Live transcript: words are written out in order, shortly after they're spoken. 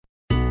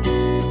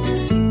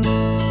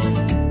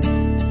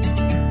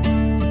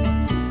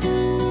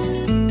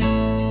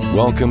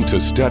Welcome to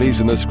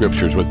Studies in the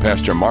Scriptures with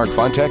Pastor Mark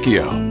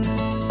Fontecchio,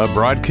 a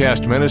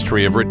broadcast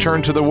ministry of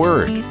Return to the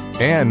Word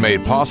and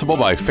made possible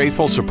by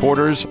faithful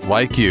supporters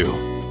like you.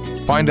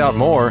 Find out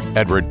more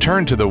at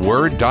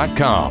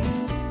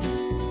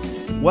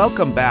returntotheword.com.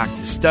 Welcome back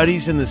to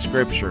Studies in the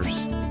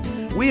Scriptures.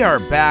 We are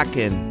back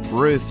in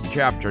Ruth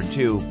chapter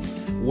 2,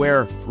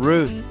 where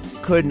Ruth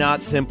could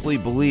not simply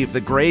believe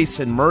the grace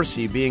and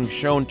mercy being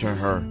shown to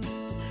her,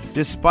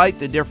 despite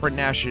the different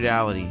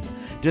nationality,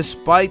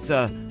 despite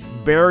the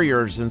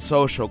barriers in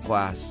social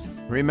class.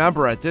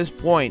 Remember, at this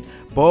point,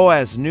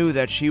 Boaz knew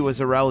that she was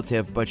a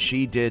relative, but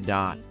she did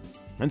not.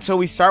 And so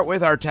we start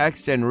with our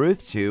text in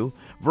Ruth 2,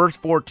 verse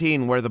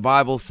 14, where the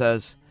Bible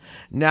says,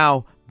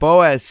 "Now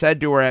Boaz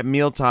said to her at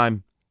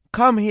mealtime,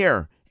 'Come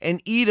here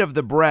and eat of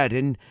the bread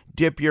and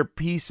dip your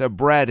piece of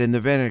bread in the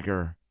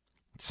vinegar.'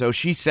 So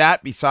she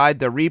sat beside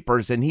the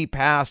reapers, and he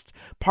passed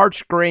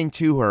parched grain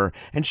to her,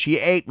 and she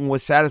ate and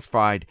was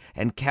satisfied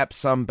and kept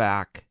some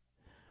back."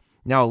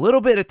 Now, a little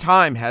bit of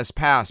time has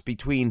passed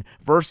between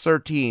verse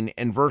 13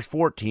 and verse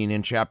 14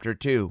 in chapter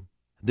 2.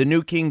 The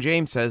New King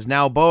James says,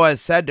 "Now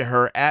Boaz said to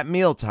her at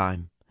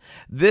mealtime."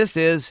 This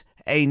is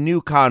a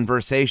new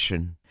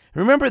conversation.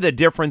 Remember the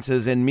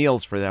differences in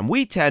meals for them.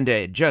 We tend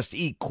to just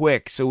eat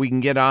quick so we can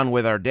get on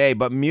with our day,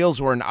 but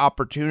meals were an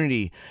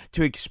opportunity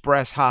to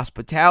express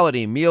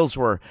hospitality. Meals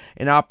were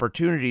an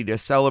opportunity to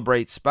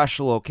celebrate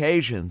special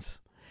occasions.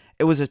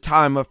 It was a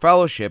time of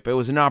fellowship. It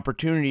was an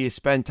opportunity to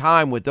spend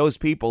time with those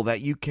people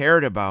that you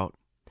cared about.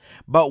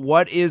 But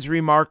what is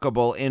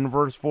remarkable in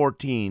verse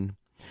 14,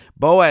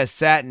 Boaz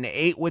sat and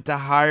ate with the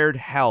hired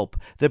help,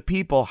 the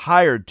people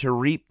hired to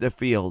reap the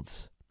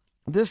fields.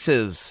 This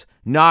is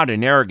not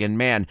an arrogant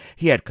man.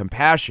 He had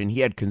compassion. He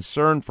had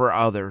concern for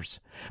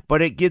others.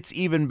 But it gets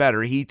even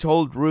better. He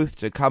told Ruth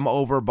to come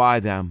over by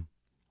them.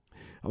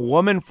 A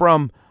woman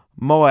from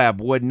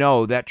Moab would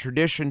know that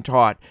tradition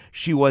taught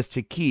she was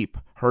to keep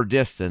her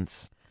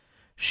distance.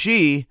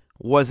 She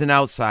was an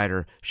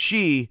outsider.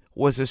 She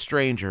was a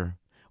stranger.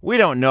 We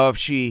don't know if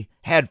she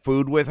had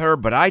food with her,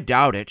 but I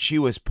doubt it. She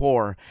was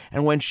poor.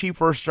 And when she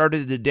first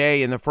started the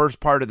day in the first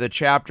part of the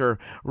chapter,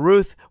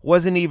 Ruth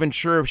wasn't even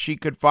sure if she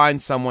could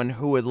find someone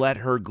who would let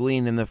her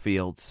glean in the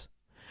fields.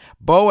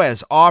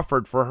 Boaz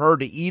offered for her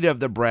to eat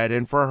of the bread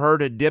and for her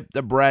to dip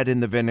the bread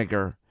in the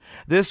vinegar.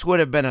 This would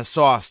have been a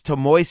sauce to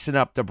moisten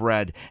up the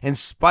bread and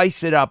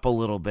spice it up a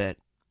little bit.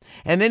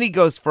 And then he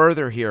goes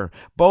further here.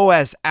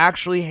 Boaz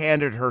actually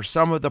handed her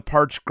some of the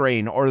parched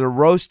grain or the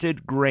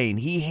roasted grain.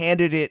 He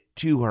handed it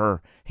to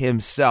her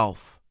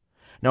himself.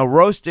 Now,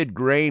 roasted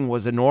grain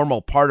was a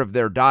normal part of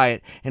their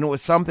diet, and it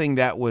was something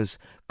that was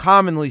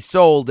commonly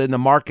sold in the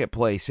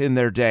marketplace in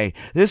their day.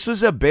 This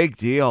was a big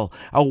deal.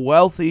 A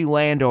wealthy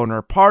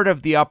landowner, part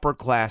of the upper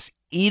class,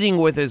 eating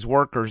with his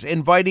workers,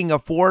 inviting a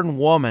foreign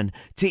woman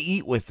to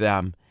eat with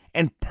them,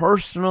 and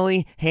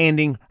personally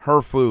handing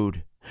her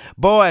food.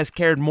 Boaz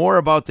cared more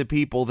about the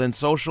people than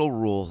social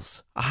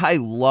rules. I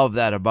love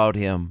that about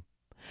him.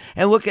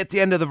 And look at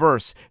the end of the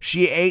verse.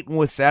 She ate and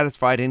was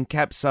satisfied and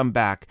kept some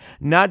back.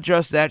 Not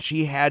just that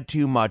she had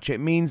too much. It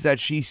means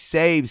that she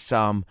saved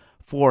some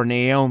for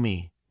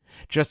Naomi.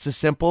 Just a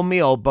simple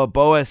meal, but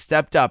Boaz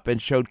stepped up and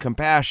showed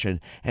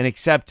compassion and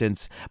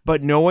acceptance.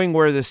 But knowing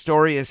where the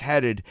story is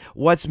headed,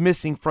 what's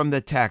missing from the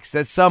text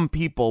that some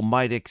people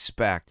might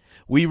expect?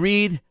 We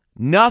read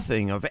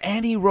nothing of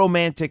any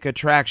romantic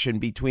attraction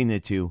between the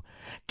two.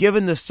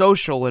 Given the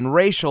social and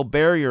racial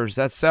barriers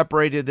that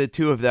separated the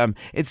two of them,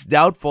 it's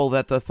doubtful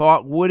that the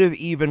thought would have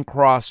even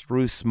crossed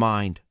Ruth's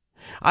mind.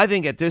 I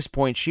think at this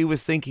point she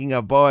was thinking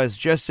of Boaz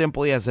just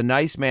simply as a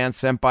nice man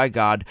sent by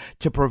God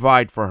to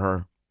provide for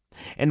her.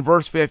 In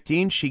verse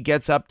 15, she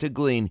gets up to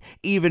glean,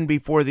 even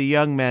before the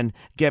young men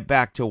get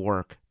back to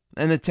work.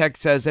 And the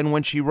text says, "And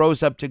when she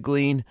rose up to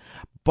glean,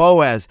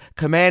 Boaz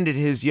commanded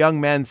his young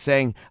men,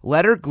 saying,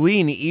 'Let her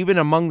glean even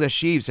among the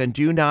sheaves, and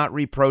do not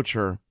reproach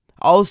her.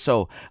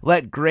 Also,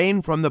 let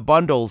grain from the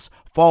bundles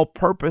fall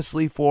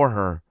purposely for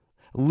her.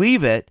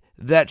 Leave it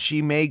that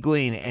she may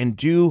glean, and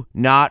do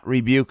not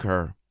rebuke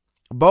her.'"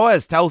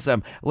 Boaz tells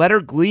them, "Let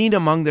her glean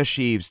among the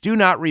sheaves. Do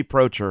not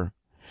reproach her."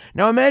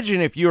 Now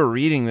imagine if you were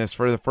reading this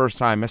for the first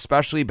time,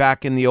 especially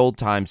back in the old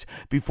times,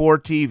 before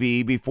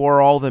TV, before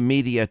all the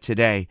media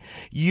today.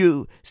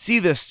 You see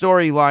the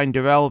storyline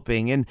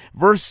developing, and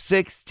verse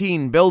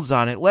 16 builds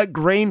on it. Let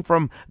grain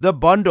from the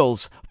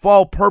bundles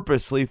fall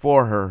purposely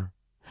for her.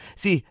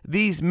 See,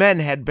 these men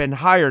had been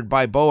hired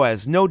by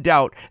Boaz. No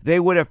doubt they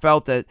would have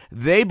felt that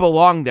they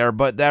belonged there,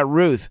 but that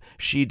Ruth,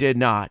 she did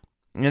not.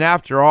 And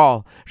after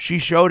all, she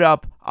showed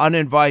up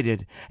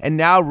uninvited, and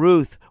now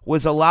Ruth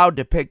was allowed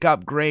to pick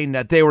up grain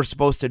that they were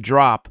supposed to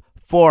drop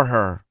for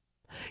her.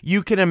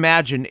 You can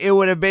imagine it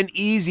would have been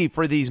easy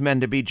for these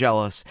men to be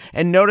jealous.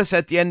 And notice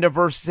at the end of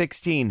verse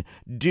 16,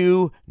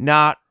 do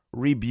not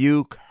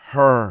rebuke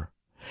her.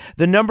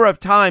 The number of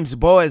times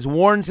Boaz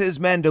warns his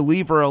men to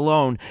leave her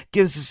alone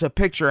gives us a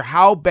picture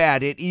how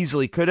bad it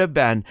easily could have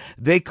been.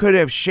 They could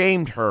have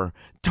shamed her,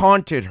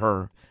 taunted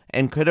her,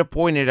 and could have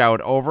pointed out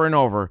over and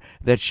over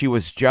that she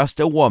was just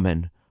a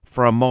woman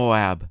from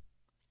Moab.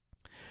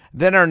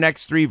 Then our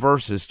next three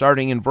verses,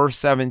 starting in verse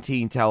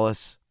 17, tell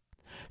us,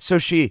 "So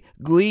she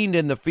gleaned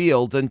in the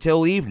field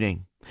until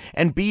evening,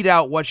 and beat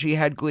out what she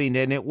had gleaned,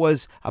 and it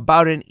was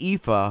about an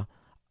ephah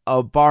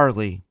of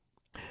barley.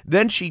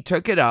 Then she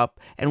took it up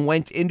and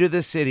went into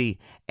the city,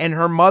 and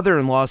her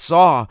mother-in-law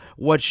saw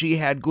what she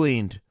had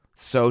gleaned.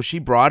 So she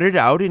brought it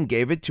out and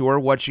gave it to her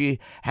what she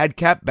had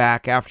kept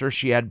back after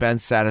she had been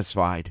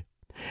satisfied.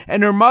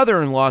 And her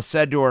mother-in-law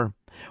said to her,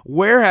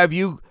 'Where have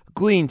you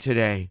gleaned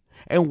today?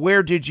 And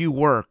where did you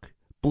work?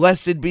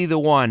 Blessed be the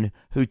one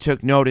who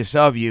took notice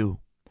of you.'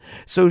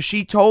 So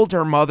she told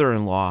her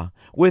mother-in-law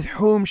with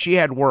whom she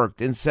had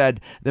worked, and said,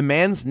 'The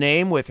man's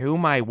name with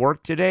whom I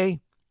worked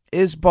today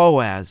is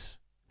Boaz.'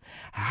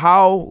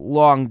 How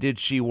long did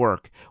she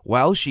work?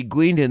 Well, she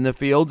gleaned in the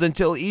fields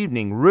until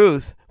evening.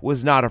 Ruth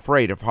was not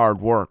afraid of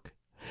hard work.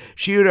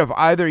 She would have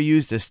either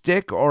used a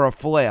stick or a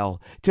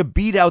flail to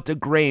beat out the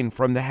grain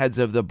from the heads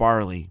of the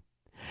barley.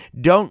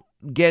 Don't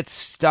get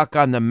stuck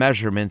on the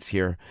measurements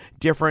here.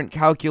 Different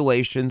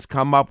calculations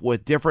come up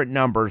with different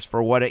numbers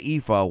for what an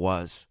ephah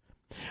was.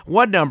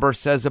 One number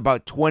says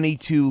about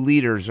 22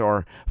 liters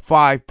or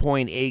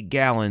 5.8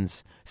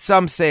 gallons.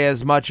 Some say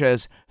as much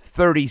as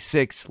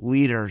 36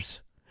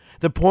 liters.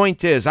 The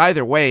point is,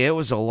 either way, it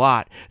was a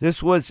lot.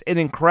 This was an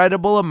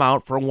incredible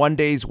amount for one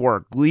day's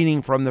work,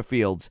 gleaning from the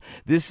fields.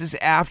 This is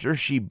after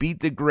she beat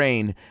the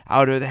grain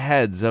out of the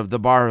heads of the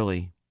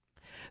barley.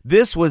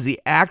 This was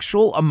the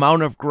actual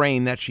amount of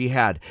grain that she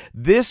had.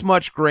 This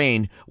much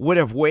grain would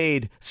have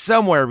weighed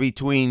somewhere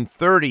between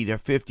 30 to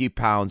 50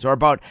 pounds, or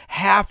about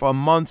half a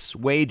month's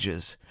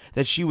wages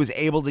that she was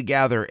able to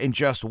gather in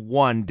just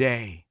one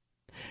day.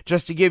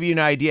 Just to give you an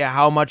idea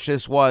how much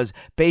this was,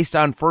 based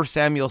on 1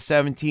 Samuel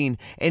 17,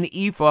 an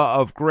ephah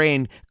of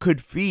grain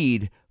could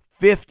feed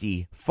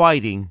 50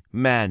 fighting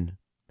men.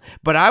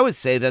 But I would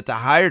say that the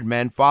hired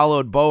men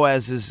followed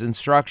Boaz's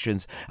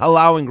instructions,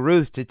 allowing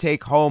Ruth to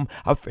take home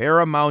a fair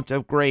amount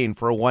of grain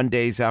for one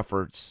day's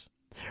efforts.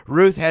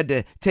 Ruth had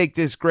to take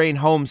this grain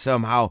home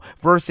somehow.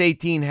 Verse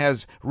 18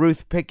 has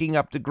Ruth picking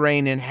up the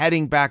grain and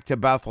heading back to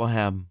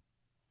Bethlehem.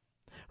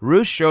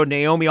 Ruth showed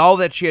Naomi all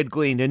that she had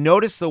gleaned, and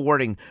notice the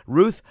wording.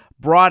 Ruth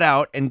brought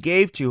out and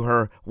gave to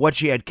her what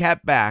she had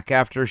kept back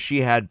after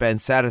she had been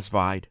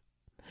satisfied.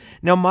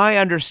 Now, my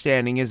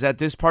understanding is that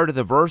this part of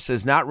the verse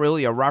is not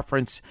really a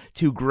reference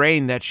to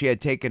grain that she had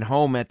taken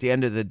home at the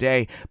end of the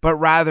day, but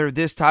rather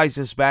this ties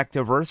us back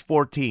to verse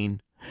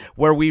 14,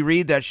 where we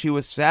read that she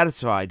was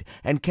satisfied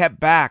and kept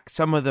back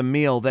some of the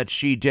meal that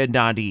she did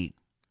not eat.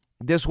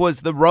 This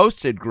was the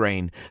roasted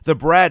grain, the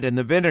bread and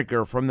the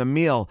vinegar from the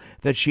meal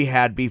that she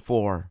had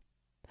before.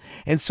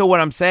 And so what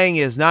I'm saying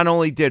is, not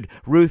only did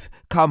Ruth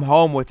come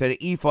home with an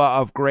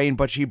ephah of grain,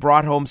 but she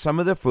brought home some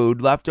of the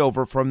food left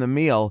over from the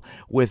meal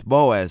with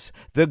Boaz.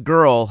 The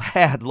girl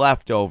had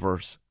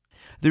leftovers.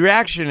 The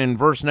reaction in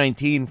verse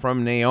 19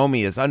 from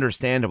Naomi is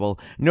understandable.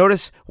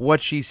 Notice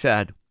what she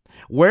said.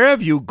 "Where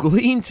have you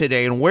gleaned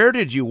today, and where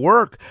did you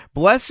work?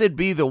 Blessed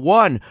be the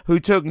one who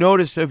took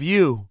notice of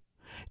you."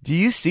 Do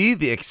you see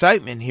the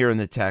excitement here in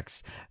the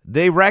text?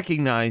 They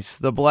recognize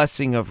the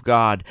blessing of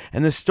God,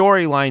 and the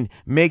storyline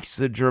makes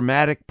the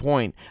dramatic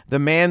point. The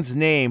man's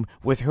name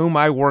with whom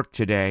I work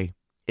today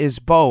is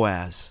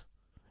Boaz.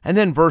 And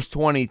then verse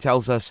 20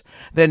 tells us,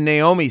 "Then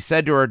Naomi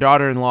said to her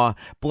daughter-in-law,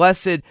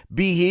 'Blessed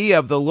be he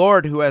of the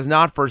Lord who has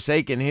not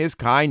forsaken his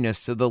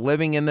kindness to the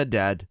living and the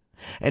dead.'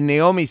 And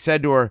Naomi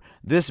said to her,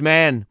 'This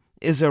man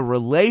is a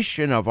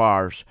relation of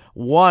ours,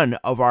 one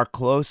of our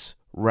close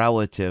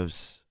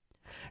relatives.'"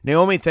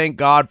 Naomi thanked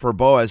God for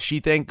Boaz. She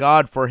thanked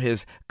God for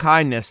his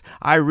kindness.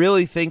 I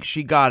really think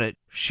she got it.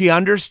 She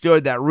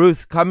understood that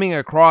Ruth coming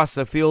across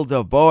the fields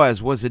of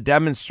Boaz was a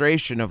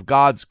demonstration of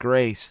God's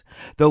grace.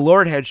 The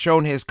Lord had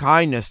shown his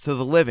kindness to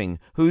the living.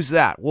 Who's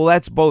that? Well,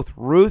 that's both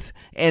Ruth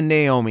and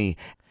Naomi,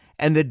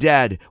 and the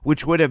dead,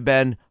 which would have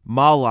been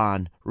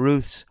Mahlon,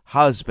 Ruth's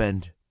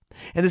husband.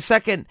 In the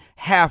second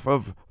half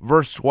of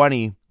verse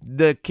 20,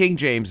 the King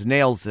James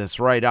nails this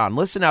right on.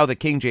 Listen how the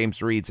King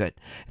James reads it.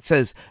 It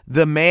says,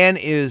 "The man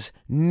is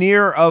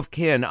near of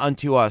kin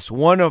unto us,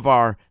 one of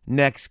our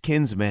next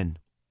kinsmen."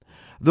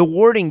 The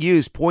wording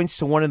used points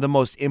to one of the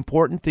most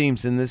important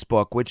themes in this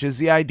book, which is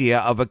the idea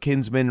of a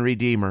kinsman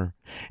redeemer.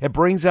 It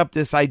brings up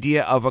this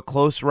idea of a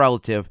close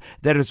relative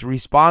that is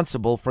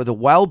responsible for the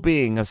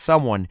well-being of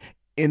someone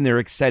in their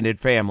extended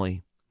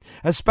family,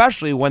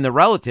 especially when the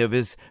relative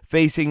is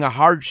facing a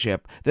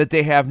hardship that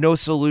they have no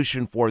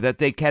solution for, that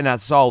they cannot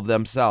solve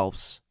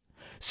themselves.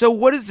 So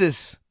what does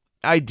this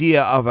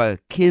idea of a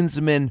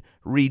kinsman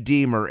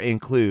redeemer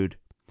include?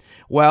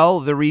 Well,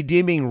 the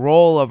redeeming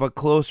role of a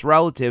close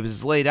relative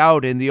is laid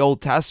out in the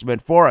Old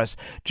Testament for us.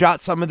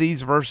 Jot some of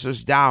these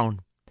verses down.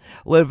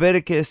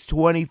 Leviticus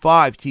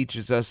 25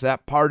 teaches us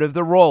that part of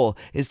the role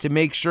is to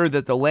make sure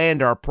that the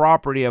land or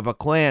property of a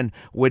clan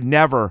would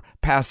never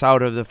pass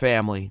out of the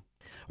family.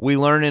 We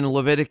learn in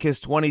Leviticus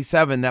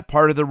 27 that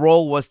part of the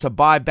role was to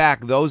buy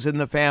back those in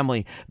the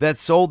family that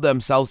sold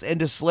themselves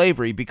into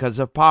slavery because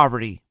of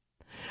poverty.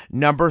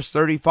 Numbers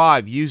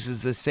 35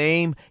 uses the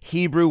same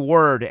Hebrew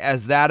word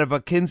as that of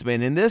a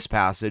kinsman in this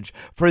passage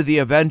for the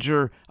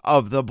avenger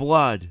of the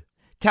blood,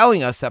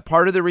 telling us that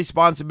part of the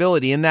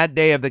responsibility in that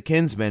day of the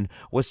kinsman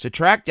was to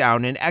track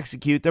down and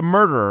execute the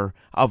murderer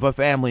of a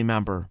family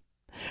member.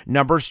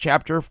 Numbers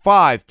chapter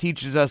 5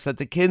 teaches us that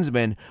the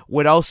kinsman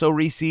would also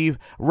receive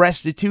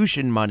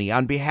restitution money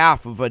on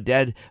behalf of a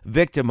dead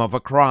victim of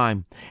a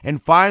crime.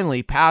 And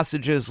finally,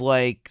 passages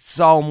like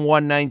Psalm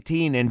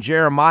 119 and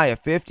Jeremiah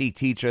 50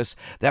 teach us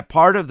that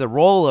part of the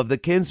role of the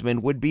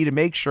kinsman would be to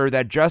make sure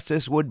that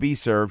justice would be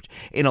served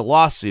in a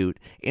lawsuit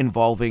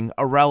involving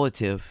a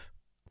relative.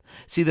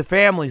 See, the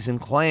families and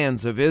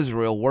clans of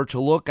Israel were to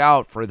look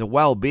out for the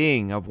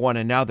well-being of one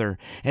another,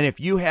 and if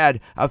you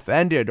had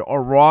offended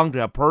or wronged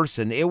a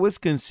person, it was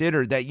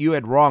considered that you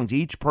had wronged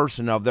each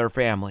person of their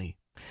family.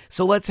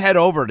 So let's head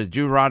over to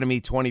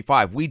Deuteronomy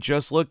 25. We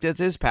just looked at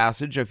this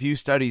passage a few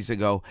studies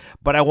ago,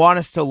 but I want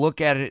us to look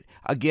at it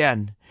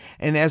again.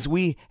 And as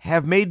we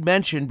have made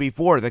mention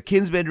before, the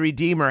kinsman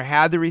redeemer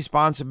had the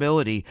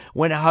responsibility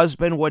when a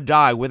husband would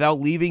die without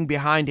leaving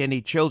behind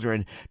any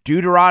children.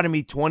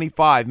 Deuteronomy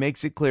 25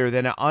 makes it clear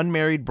that an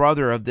unmarried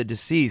brother of the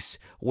deceased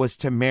was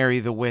to marry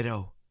the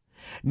widow.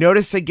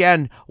 Notice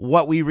again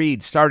what we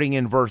read starting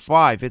in verse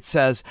 5. It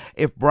says,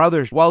 "If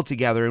brothers dwell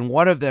together and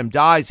one of them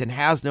dies and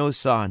has no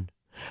son,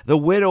 the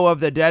widow of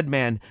the dead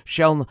man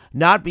shall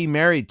not be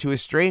married to a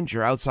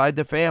stranger outside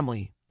the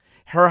family.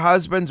 Her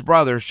husband's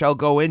brother shall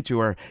go into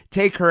her,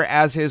 take her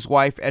as his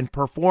wife, and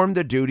perform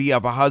the duty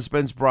of a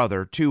husband's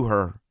brother to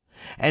her.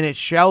 And it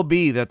shall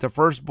be that the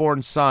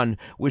firstborn son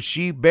which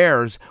she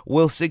bears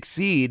will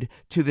succeed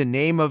to the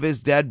name of his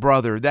dead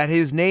brother, that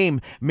his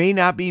name may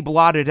not be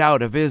blotted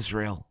out of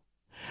Israel."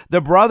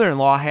 The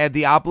brother-in-law had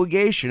the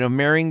obligation of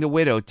marrying the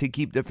widow to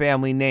keep the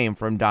family name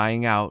from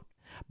dying out.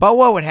 But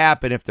what would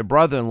happen if the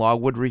brother-in-law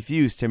would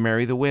refuse to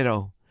marry the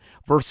widow?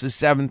 Verses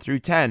 7 through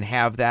 10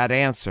 have that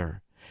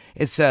answer.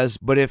 It says,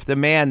 "But if the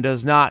man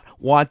does not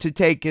want to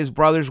take his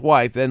brother's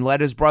wife, then let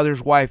his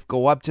brother's wife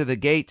go up to the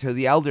gate to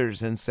the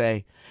elders and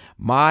say,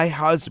 'My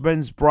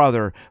husband's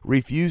brother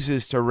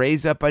refuses to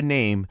raise up a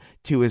name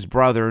to his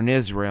brother in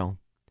Israel.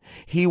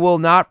 He will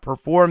not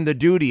perform the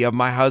duty of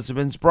my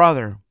husband's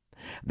brother.'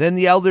 Then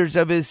the elders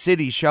of his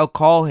city shall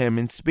call him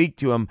and speak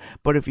to him.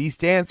 But if he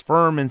stands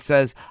firm and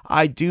says,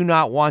 'I do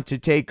not want to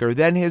take her,'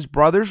 then his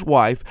brother's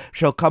wife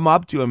shall come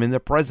up to him in the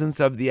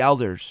presence of the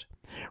elders.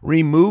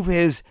 Remove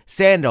his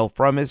sandal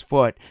from his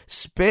foot,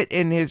 spit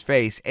in his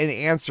face, and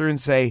answer and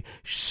say,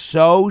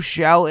 'So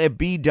shall it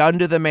be done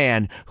to the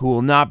man who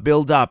will not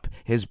build up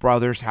his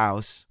brother's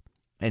house.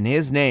 And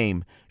his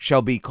name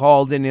shall be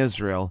called in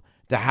Israel,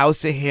 the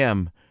house of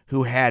him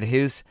who had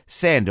his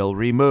sandal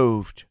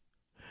removed.'"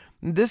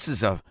 This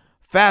is a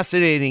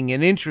fascinating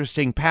and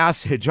interesting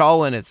passage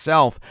all in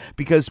itself,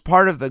 because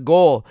part of the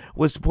goal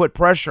was to put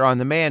pressure on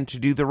the man to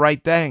do the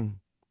right thing.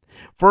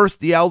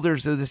 First, the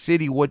elders of the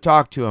city would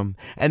talk to him,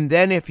 and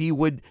then if he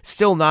would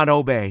still not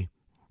obey,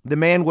 the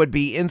man would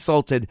be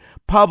insulted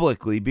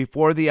publicly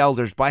before the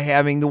elders by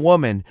having the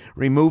woman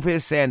remove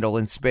his sandal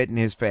and spit in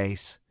his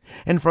face.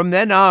 And from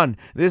then on,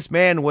 this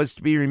man was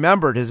to be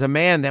remembered as a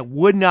man that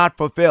would not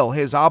fulfill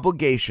his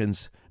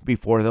obligations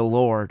before the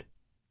Lord.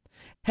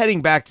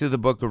 Heading back to the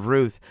book of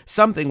Ruth,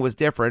 something was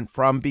different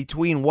from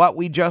between what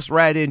we just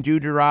read in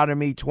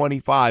Deuteronomy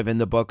 25 and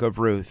the book of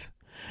Ruth.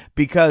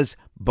 Because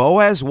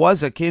Boaz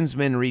was a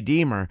kinsman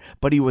redeemer,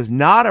 but he was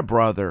not a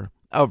brother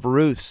of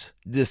Ruth's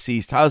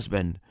deceased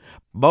husband.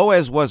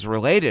 Boaz was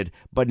related,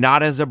 but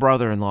not as a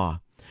brother-in-law,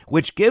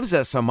 which gives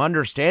us some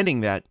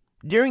understanding that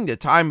during the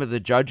time of the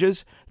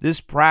judges,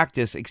 this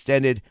practice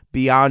extended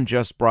beyond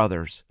just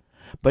brothers.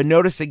 But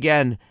notice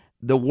again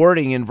the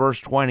wording in verse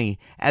 20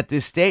 at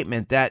this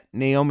statement that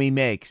Naomi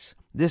makes.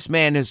 This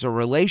man is a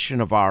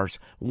relation of ours,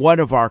 one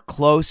of our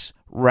close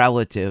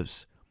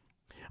relatives.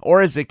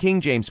 Or as the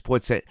King James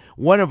puts it,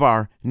 one of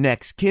our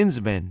next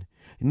kinsmen.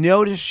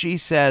 Notice she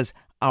says,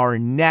 our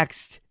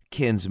next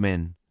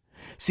kinsman.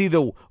 See,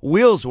 the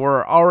wheels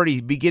were already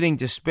beginning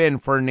to spin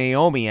for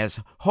Naomi as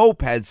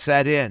hope had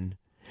set in.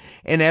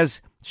 And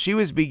as she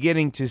was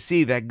beginning to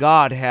see that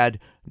God had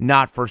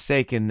not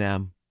forsaken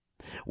them.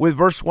 With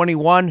verse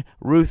 21,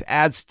 Ruth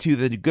adds to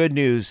the good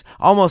news,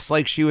 almost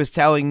like she was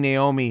telling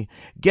Naomi,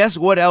 "Guess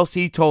what else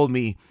he told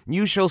me?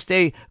 You shall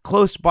stay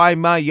close by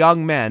my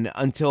young men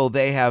until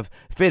they have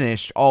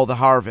finished all the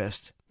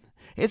harvest."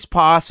 It's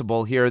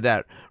possible here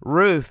that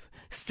Ruth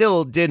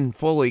still didn't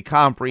fully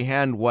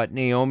comprehend what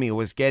Naomi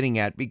was getting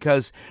at,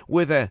 because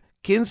with a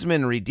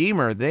kinsman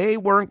redeemer, they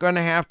weren't going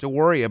to have to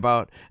worry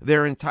about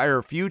their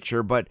entire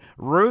future. But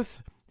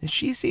Ruth,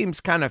 she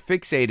seems kind of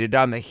fixated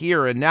on the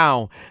here and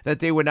now, that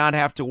they would not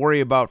have to worry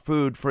about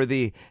food for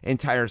the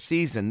entire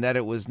season, that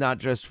it was not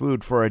just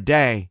food for a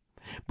day,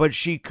 but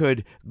she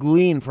could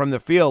glean from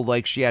the field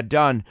like she had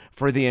done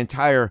for the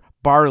entire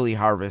barley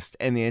harvest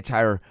and the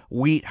entire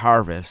wheat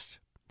harvest.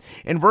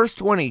 In verse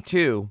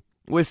 22,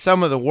 with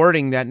some of the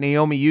wording that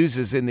Naomi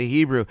uses in the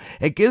Hebrew,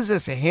 it gives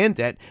us a hint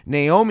that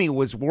Naomi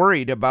was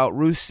worried about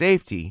Ruth's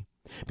safety.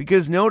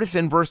 Because notice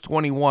in verse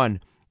 21,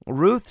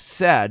 Ruth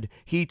said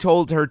he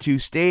told her to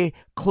stay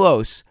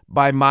close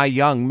by my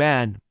young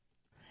men.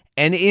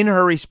 And in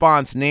her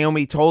response,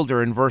 Naomi told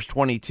her in verse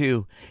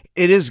 22,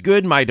 "It is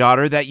good, my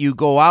daughter, that you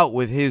go out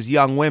with his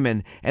young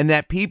women, and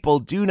that people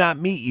do not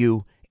meet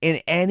you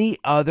in any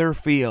other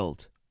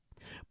field."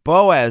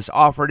 Boaz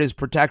offered his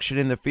protection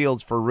in the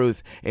fields for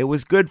Ruth. It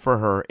was good for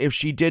her if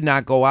she did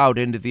not go out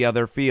into the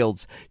other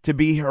fields to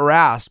be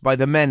harassed by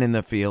the men in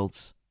the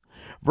fields.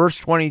 Verse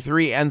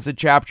 23 ends the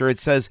chapter. It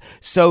says,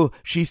 "So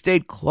she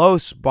stayed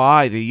close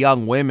by the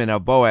young women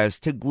of Boaz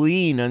to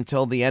glean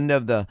until the end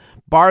of the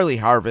barley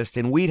harvest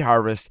and wheat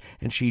harvest,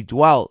 and she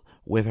dwelt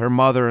with her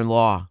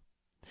mother-in-law."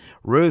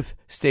 Ruth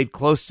stayed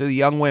close to the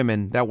young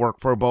women that worked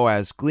for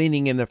Boaz,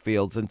 gleaning in the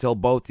fields until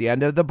both the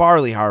end of the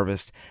barley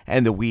harvest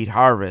and the wheat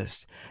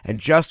harvest. And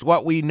just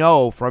what we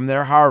know from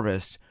their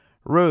harvest,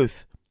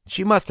 Ruth,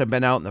 she must have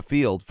been out in the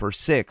field for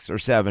 6 or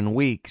 7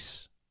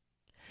 weeks.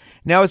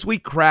 Now, as we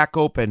crack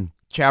open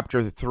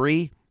chapter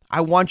 3,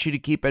 I want you to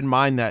keep in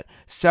mind that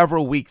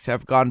several weeks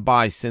have gone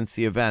by since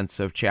the events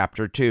of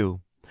chapter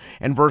 2.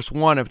 And verse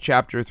 1 of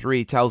chapter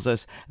 3 tells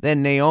us,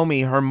 "Then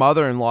Naomi, her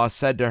mother-in-law,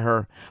 said to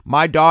her,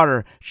 'My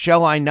daughter,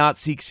 shall I not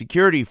seek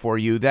security for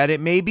you, that it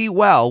may be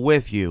well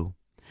with you?'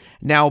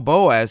 Now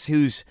Boaz,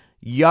 whose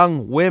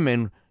young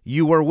women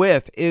you were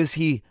with, is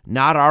he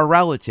not our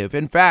relative?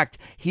 In fact,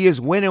 he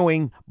is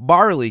winnowing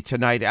barley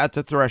tonight at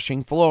the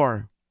threshing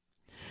floor."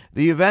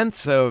 The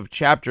events of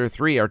chapter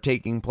 3 are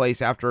taking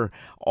place after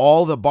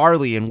all the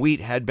barley and wheat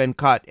had been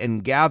cut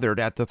and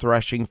gathered at the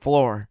threshing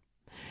floor.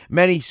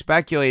 Many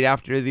speculate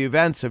after the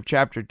events of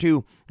chapter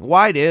 2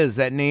 why it is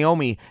that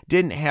Naomi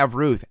didn't have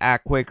Ruth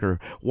act quicker.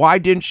 Why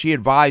didn't she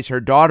advise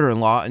her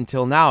daughter-in-law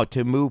until now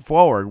to move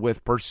forward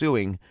with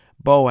pursuing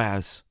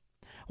Boaz?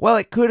 Well,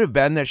 it could have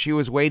been that she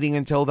was waiting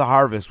until the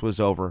harvest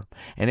was over,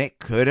 and it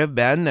could have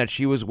been that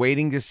she was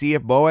waiting to see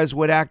if Boaz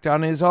would act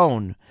on his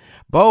own.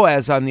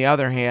 Boaz, on the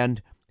other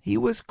hand, he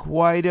was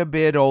quite a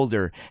bit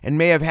older and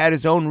may have had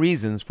his own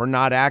reasons for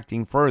not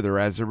acting further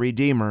as a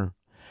redeemer.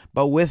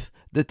 But with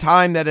the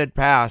time that had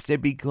passed,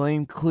 it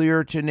became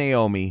clear to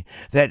Naomi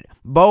that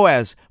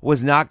Boaz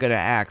was not going to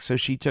act, so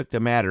she took the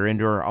matter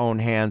into her own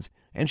hands,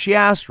 and she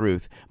asked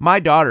Ruth, "My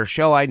daughter,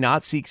 shall I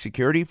not seek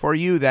security for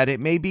you, that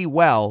it may be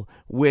well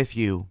with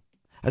you?"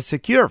 A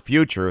secure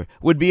future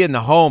would be in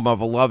the home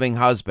of a loving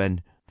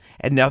husband.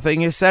 And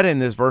nothing is said in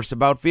this verse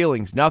about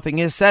feelings. Nothing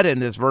is said in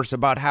this verse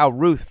about how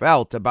Ruth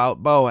felt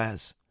about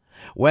Boaz.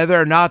 Whether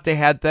or not they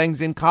had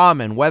things in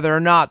common, whether or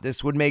not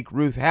this would make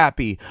Ruth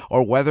happy,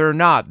 or whether or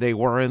not they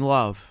were in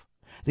love.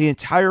 The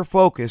entire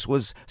focus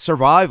was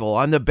survival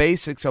on the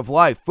basics of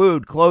life.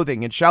 Food,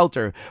 clothing, and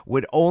shelter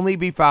would only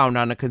be found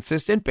on a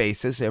consistent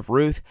basis if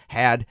Ruth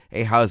had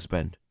a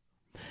husband.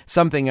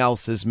 Something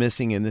else is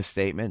missing in this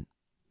statement.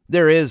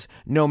 There is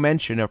no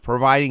mention of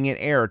providing an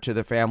heir to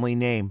the family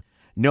name.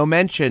 No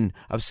mention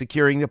of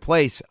securing the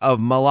place of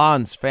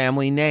Mahlon's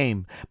family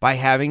name by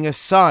having a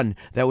son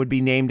that would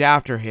be named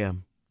after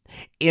him.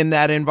 In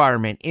that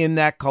environment, in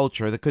that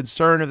culture, the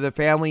concern of the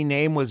family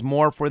name was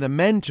more for the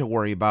men to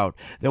worry about.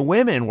 The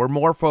women were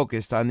more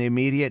focused on the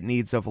immediate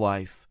needs of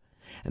life.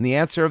 And the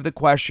answer of the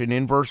question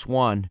in verse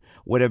 1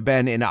 would have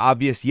been an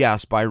obvious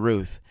yes by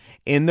Ruth.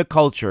 In the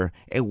culture,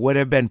 it would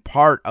have been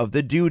part of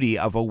the duty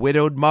of a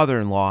widowed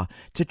mother-in-law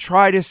to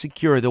try to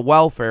secure the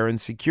welfare and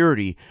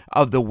security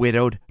of the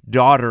widowed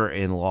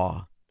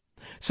daughter-in-law.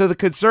 So the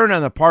concern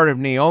on the part of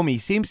Naomi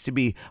seems to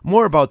be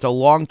more about the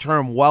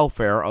long-term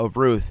welfare of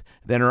Ruth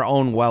than her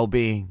own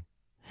well-being.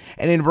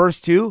 And in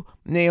verse 2,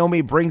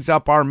 Naomi brings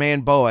up our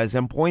man Boaz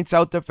and points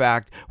out the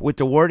fact, with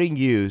the wording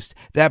used,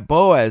 that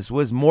Boaz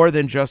was more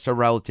than just a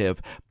relative.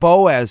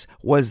 Boaz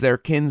was their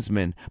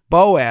kinsman.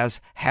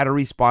 Boaz had a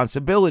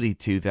responsibility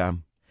to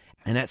them.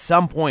 And at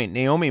some point,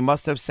 Naomi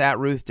must have sat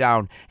Ruth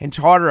down and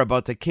taught her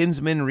about the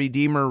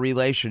kinsman-redeemer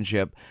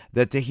relationship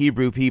that the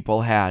Hebrew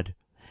people had.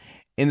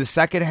 In the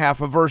second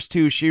half of verse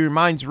 2, she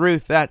reminds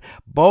Ruth that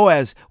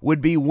Boaz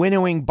would be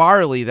winnowing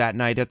barley that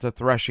night at the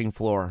threshing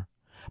floor.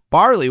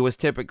 Barley was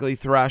typically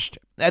threshed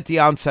at the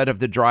onset of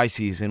the dry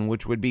season,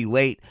 which would be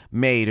late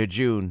May to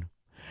June.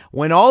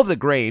 When all the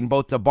grain,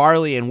 both the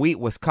barley and wheat,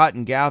 was cut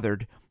and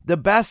gathered, the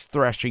best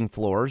threshing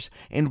floors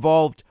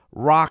involved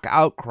rock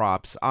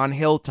outcrops on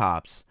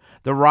hilltops.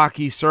 The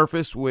rocky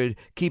surface would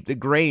keep the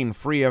grain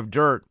free of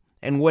dirt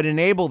and would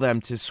enable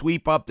them to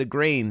sweep up the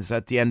grains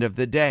at the end of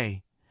the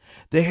day.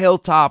 The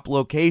hilltop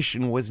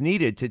location was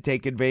needed to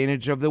take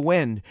advantage of the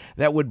wind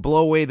that would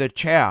blow away the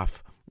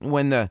chaff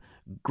when the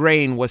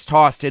grain was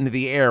tossed into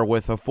the air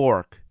with a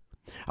fork,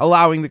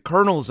 allowing the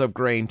kernels of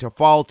grain to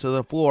fall to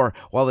the floor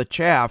while the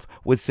chaff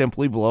would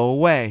simply blow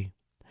away.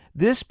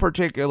 This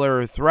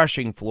particular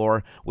threshing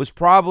floor was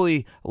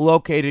probably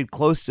located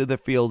close to the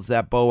fields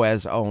that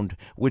Boaz owned,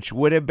 which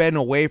would have been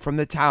away from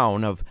the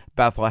town of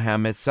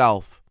Bethlehem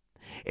itself.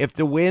 If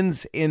the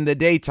winds in the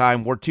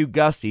daytime were too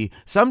gusty,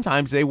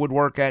 sometimes they would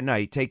work at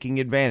night, taking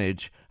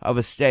advantage of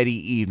a steady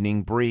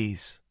evening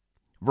breeze.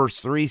 verse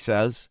 3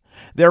 says,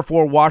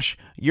 "Therefore wash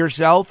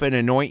yourself and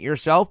anoint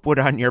yourself, put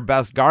on your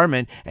best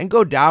garment, and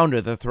go down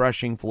to the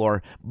threshing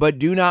floor. But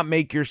do not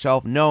make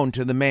yourself known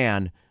to the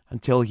man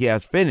until he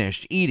has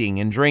finished eating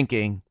and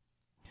drinking."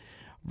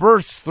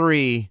 Verse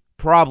 3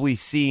 probably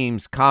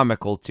seems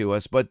comical to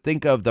us, but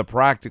think of the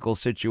practical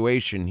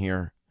situation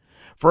here.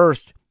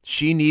 First,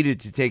 she needed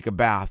to take a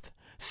bath.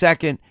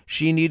 Second,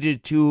 she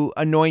needed to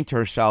anoint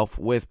herself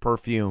with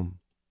perfume.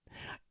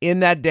 In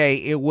that day,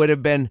 it would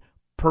have been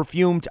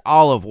perfumed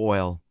olive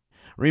oil.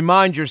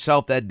 Remind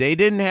yourself that they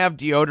didn't have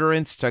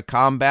deodorants to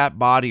combat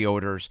body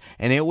odors,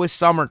 and it was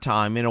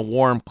summertime in a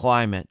warm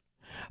climate.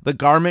 The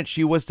garment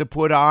she was to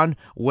put on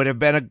would have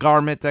been a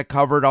garment that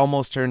covered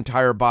almost her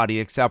entire body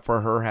except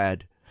for her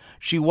head.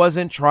 She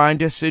wasn't trying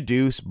to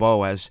seduce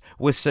Boaz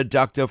with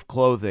seductive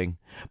clothing,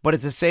 but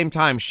at the same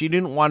time, she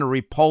didn't want to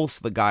repulse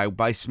the guy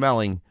by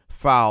smelling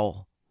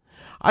foul.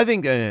 I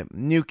think the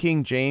New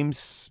King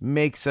James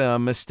makes a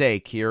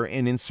mistake here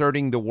in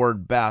inserting the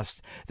word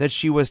best, that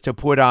she was to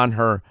put on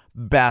her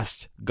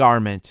best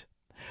garment.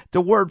 The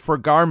word for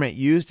garment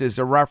used is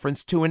a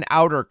reference to an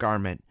outer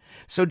garment.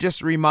 So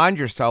just remind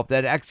yourself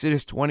that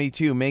Exodus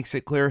 22 makes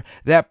it clear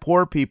that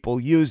poor people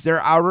use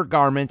their outer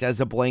garment as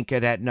a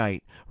blanket at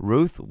night.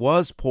 Ruth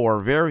was poor,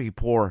 very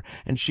poor,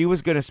 and she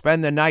was going to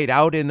spend the night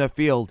out in the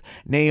field.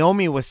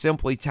 Naomi was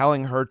simply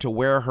telling her to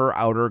wear her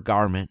outer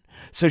garment,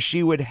 so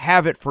she would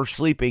have it for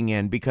sleeping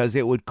in because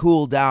it would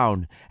cool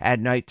down at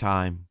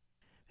nighttime.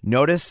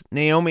 Notice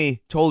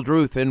Naomi told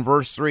Ruth in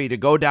verse 3 to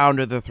go down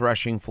to the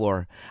threshing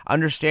floor.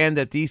 Understand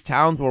that these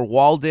towns were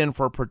walled in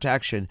for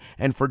protection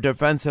and for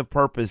defensive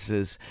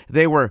purposes.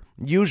 They were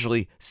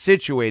usually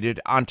situated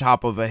on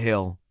top of a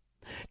hill.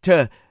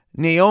 To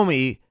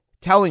Naomi,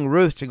 telling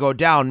Ruth to go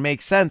down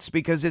makes sense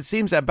because it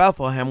seems that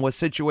Bethlehem was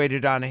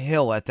situated on a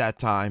hill at that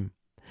time.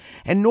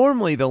 And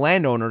normally the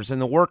landowners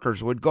and the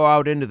workers would go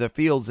out into the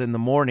fields in the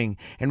morning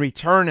and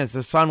return as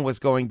the sun was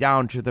going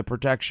down to the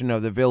protection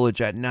of the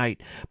village at night.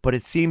 But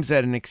it seems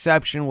that an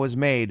exception was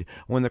made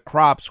when the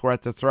crops were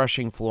at the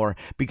threshing floor,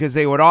 because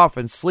they would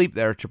often sleep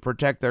there to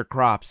protect their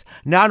crops,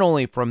 not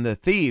only from the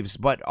thieves,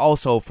 but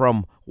also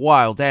from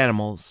wild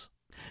animals.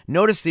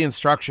 Notice the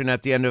instruction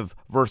at the end of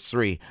verse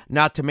 3,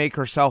 not to make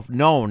herself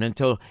known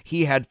until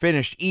he had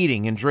finished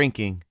eating and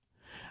drinking.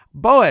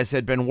 Boaz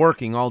had been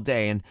working all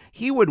day, and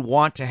he would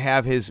want to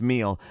have his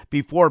meal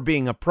before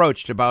being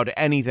approached about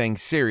anything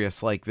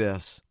serious like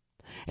this.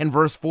 In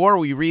verse 4,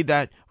 we read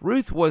that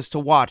Ruth was to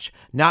watch,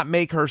 not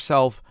make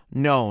herself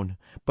known,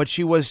 but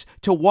she was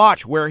to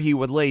watch where he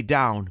would lay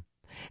down.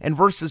 And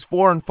verses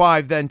 4 and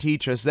 5 then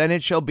teach us, "Then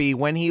it shall be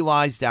when he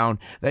lies down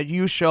that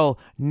you shall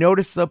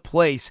notice the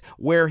place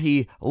where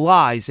he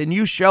lies, and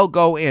you shall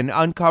go in,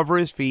 uncover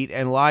his feet,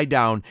 and lie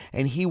down,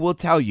 and he will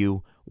tell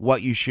you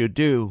what you should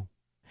do."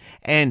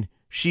 And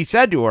she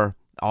said to her,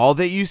 "All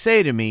that you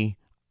say to me,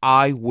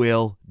 I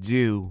will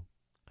do."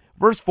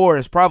 Verse 4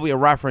 is probably a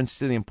reference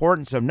to the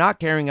importance of not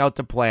carrying out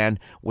the plan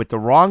with the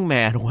wrong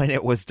man when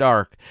it was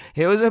dark.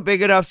 It was a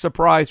big enough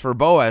surprise for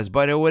Boaz,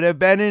 but it would have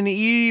been an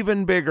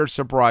even bigger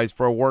surprise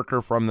for a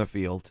worker from the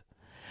field.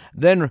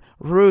 Then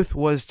Ruth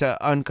was to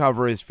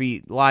uncover his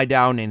feet, lie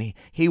down, and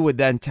he would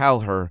then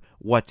tell her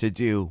what to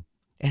do.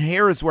 And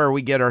here is where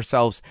we get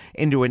ourselves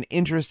into an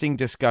interesting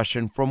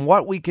discussion. From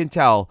what we can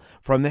tell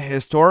from the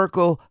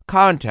historical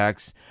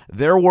context,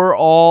 there were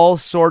all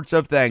sorts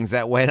of things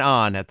that went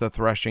on at the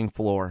threshing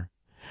floor.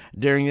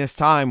 During this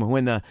time,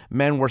 when the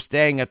men were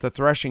staying at the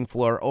threshing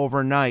floor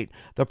overnight,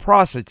 the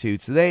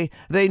prostitutes, they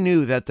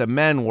knew that the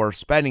men were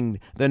spending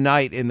the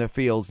night in the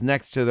fields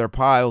next to their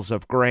piles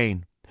of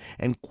grain.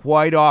 And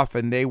quite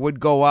often they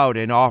would go out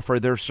and offer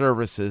their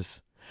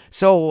services.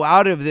 So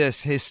out of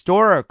this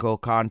historical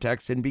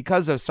context, and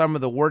because of some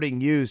of the wording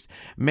used,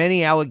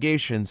 many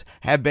allegations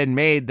have been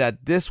made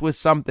that this was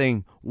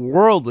something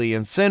worldly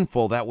and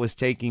sinful that was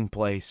taking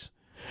place.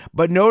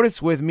 But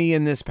notice with me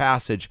in this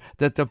passage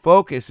that the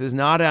focus is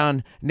not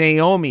on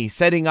Naomi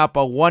setting up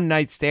a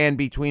one-night stand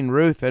between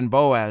Ruth and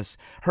Boaz.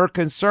 Her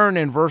concern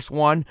in verse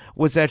 1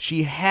 was that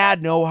she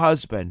had no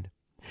husband.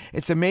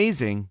 It's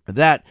amazing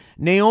that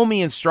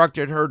Naomi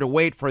instructed her to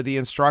wait for the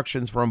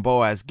instructions from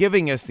Boaz,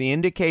 giving us the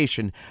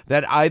indication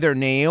that either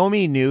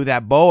Naomi knew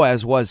that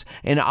Boaz was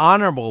an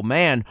honorable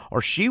man,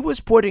 or she was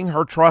putting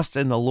her trust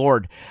in the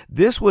Lord.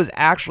 This was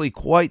actually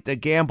quite the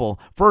gamble.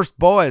 First,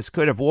 Boaz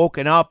could have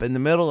woken up in the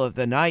middle of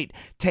the night,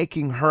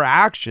 taking her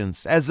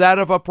actions as that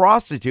of a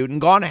prostitute,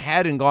 and gone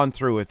ahead and gone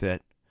through with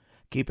it.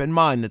 Keep in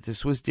mind that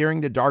this was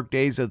during the dark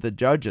days of the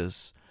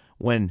judges,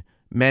 when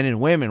men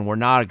and women were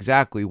not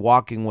exactly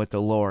walking with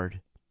the Lord.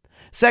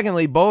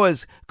 Secondly,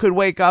 Boaz could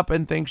wake up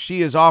and think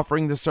she is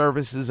offering the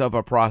services of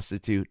a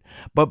prostitute.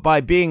 But by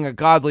being a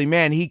godly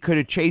man, he could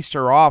have chased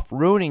her off,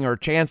 ruining her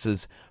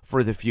chances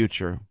for the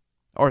future.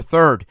 Or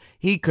third,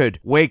 he could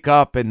wake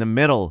up in the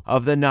middle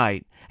of the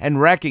night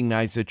and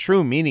recognize the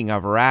true meaning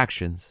of her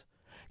actions.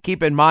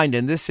 Keep in mind,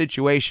 in this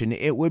situation,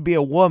 it would be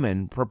a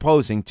woman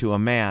proposing to a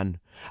man,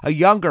 a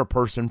younger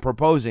person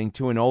proposing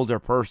to an older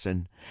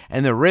person.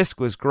 And the risk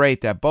was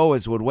great that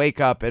Boaz would wake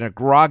up in a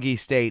groggy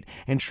state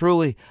and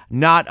truly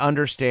not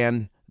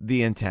understand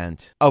the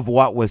intent of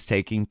what was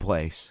taking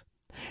place.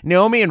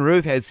 Naomi and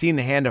Ruth had seen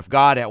the hand of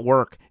God at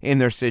work in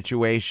their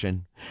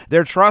situation.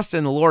 Their trust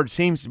in the Lord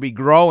seems to be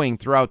growing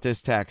throughout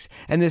this text,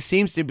 and this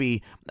seems to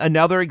be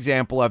another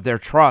example of their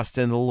trust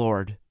in the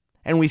Lord.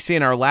 And we see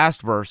in our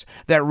last verse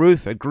that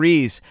Ruth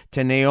agrees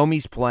to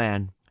Naomi's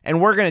plan. And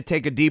we're going to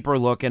take a deeper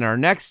look in our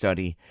next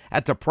study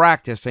at the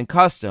practice and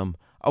custom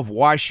of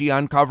why she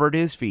uncovered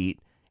his feet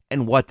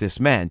and what this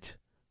meant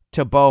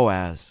to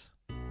Boaz.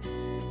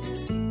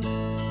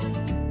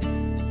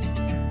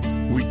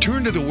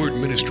 Return to the Word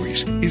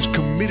Ministries is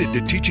committed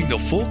to teaching the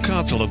full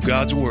counsel of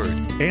God's Word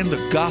and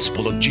the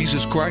gospel of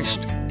Jesus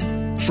Christ.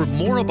 For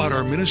more about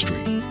our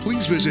ministry,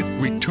 please visit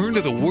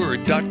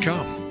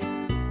returntotheword.com.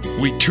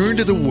 Return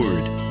to the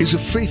Word is a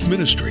faith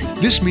ministry.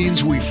 This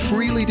means we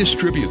freely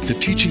distribute the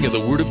teaching of the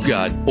Word of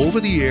God over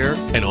the air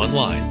and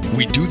online.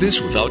 We do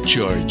this without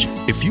charge.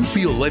 If you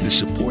feel led to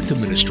support the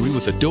ministry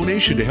with a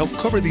donation to help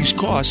cover these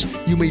costs,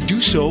 you may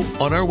do so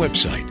on our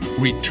website,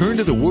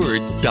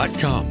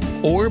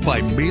 returntotheword.com, or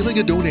by mailing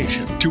a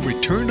donation to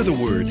Return to the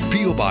Word,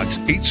 P.O. Box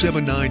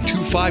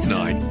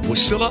 879259,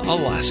 Wasilla,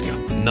 Alaska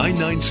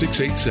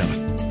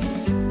 99687.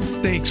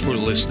 Thanks for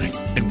listening,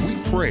 and we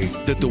pray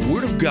that the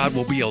Word of God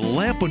will be a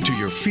lamp unto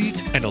your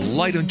feet and a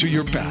light unto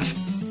your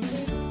path.